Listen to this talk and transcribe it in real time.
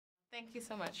Thank you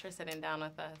so much for sitting down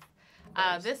with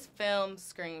us. This film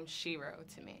screams Shiro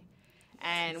to me.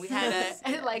 And we had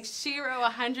a, like, Shiro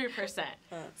 100%.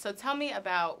 So tell me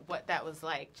about what that was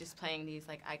like, just playing these,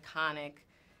 like, iconic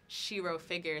Shiro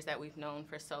figures that we've known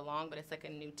for so long, but it's like a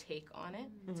new take on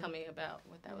it. Tell me about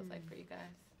what that was like for you guys.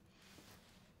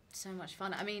 So much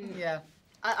fun. I mean, yeah.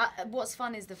 What's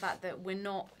fun is the fact that we're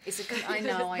not. I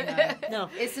know. No,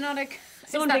 it's not a.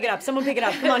 Someone pick it up. Someone pick it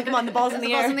up. Come on. The ball's in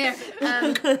the air.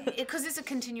 Because it's a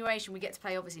continuation. We get to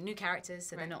play obviously new characters,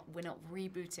 so we're not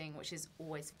rebooting, which is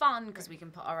always fun because we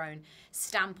can put our own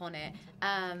stamp on it.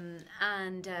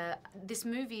 And this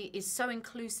movie is so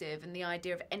inclusive, and the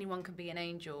idea of anyone can be an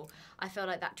angel. I felt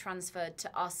like that transferred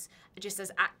to us just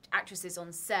as actresses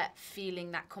on set,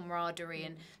 feeling that camaraderie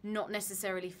and not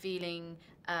necessarily feeling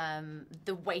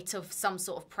the weight of some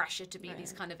sort of pressure to be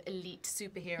these kind of elite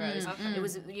superheroes. It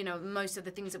was, most of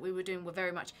the things that we were doing were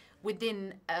very much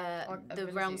within the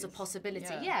realms of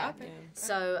possibility.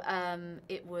 So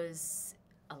it was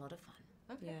a lot of fun.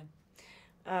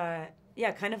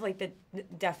 Yeah, kind of like the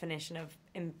definition of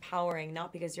empowering,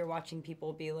 not because you're watching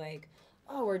people be like,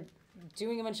 oh, we're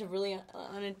doing a bunch of really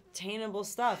unattainable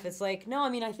stuff. It's like, no, I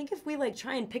mean, I think if we like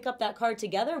try and pick up that card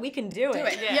together, we can do it.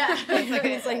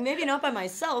 It's like maybe not by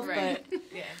myself, but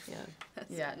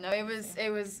yeah. No,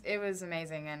 it was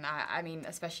amazing, and I mean,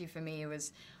 especially for me, it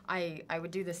was I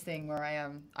would do this thing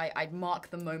where I'd mark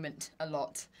the moment a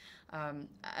lot.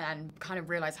 And kind of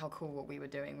realize how cool what we were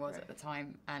doing was at the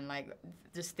time, and like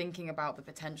just thinking about the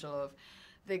potential of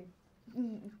the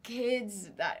kids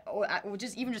that, or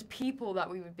just even just people that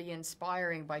we would be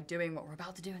inspiring by doing what we're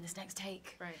about to do in this next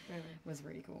take. Was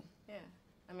really cool. Yeah,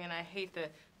 I mean, I hate the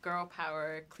girl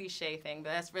power cliche thing, but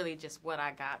that's really just what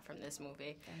I got from this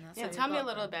movie. So tell me a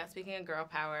little bit. Speaking of girl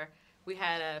power, we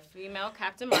had a female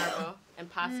Captain Marvel and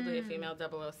possibly a female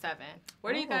 007.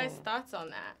 What are you guys' thoughts on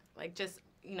that? Like, just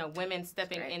women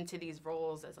stepping into these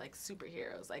roles as like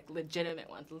superheroes, like legitimate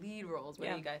ones, lead roles. What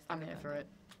do you guys think? I'm here for it.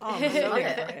 Oh, I'm so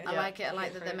I like it. I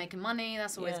like that they're making money.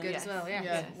 That's always good as well.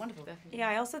 Yeah, wonderful. Definitely. Yeah,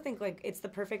 I also think like it's the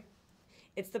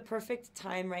perfect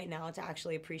time right now to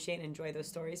actually appreciate and enjoy those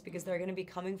stories, because they're going to be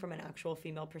coming from an actual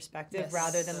female perspective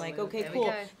rather than like, okay,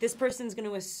 cool, this person's going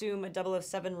to assume a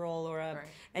 007 role or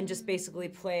and just basically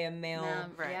play a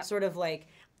male sort of like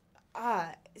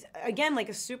again, like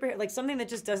a super, like something that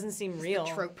just doesn't seem real.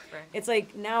 Trope. It's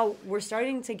like now we're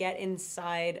starting to get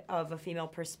inside of a female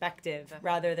perspective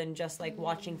rather than just like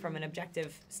watching from an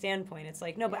objective standpoint. It's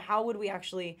like, no, but how would we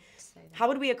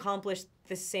accomplish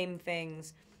the same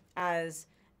things as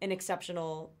an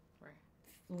exceptional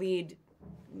lead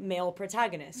male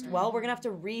protagonist? Well, we're gonna have to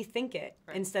rethink it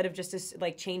instead of just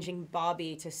like changing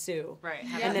Bobby to Sue,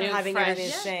 and then having everything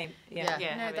the same. No,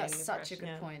 that's such a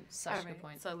good point. Such a good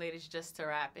point. So, ladies, just to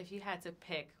wrap, if you had to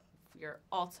pick your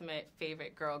ultimate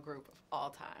favorite girl group of all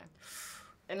time,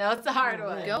 I know it's a hard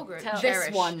one. Girl group. This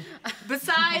one.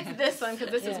 Besides this one,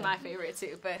 because this is my favorite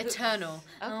too. But Eternal.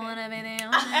 I wanna be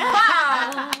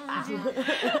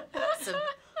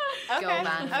the girl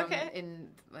band in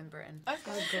Britain.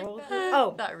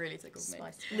 That really tickled me.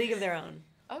 League of Their Own.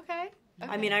 Okay.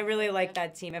 I mean, I really like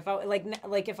that team. If I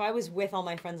if I was with all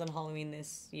my friends on Halloween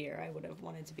this year, I would have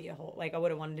wanted to be I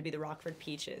would have wanted to be the Rockford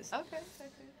Peaches. Okay.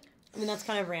 I mean, that's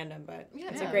kind of random, but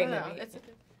it's a Yeah, great movie.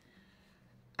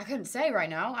 I couldn't say right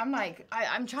now. I'm like,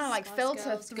 I'm trying to like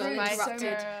filter through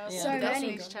Interrupted. So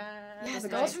many. Yeah, the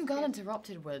girls from Girl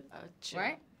Interrupted were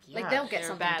right. Yeah, like they'll get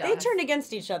something done. They turned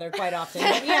against each other quite often.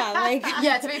 But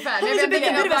yeah, to be fair, maybe was a bit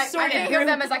of a I sorted think of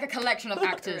them as like a collection of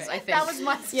actors. I think that was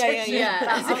my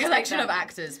it's a collection of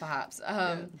actors, perhaps.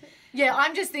 Yeah,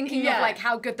 I'm just thinking of like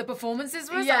how good the performances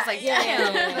were. So I was like,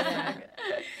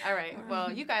 All right.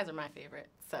 Well, you guys are my favorite,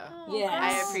 so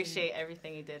I appreciate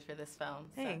everything you did for this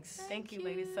film. Thanks. So, thank you,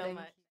 ladies, so much.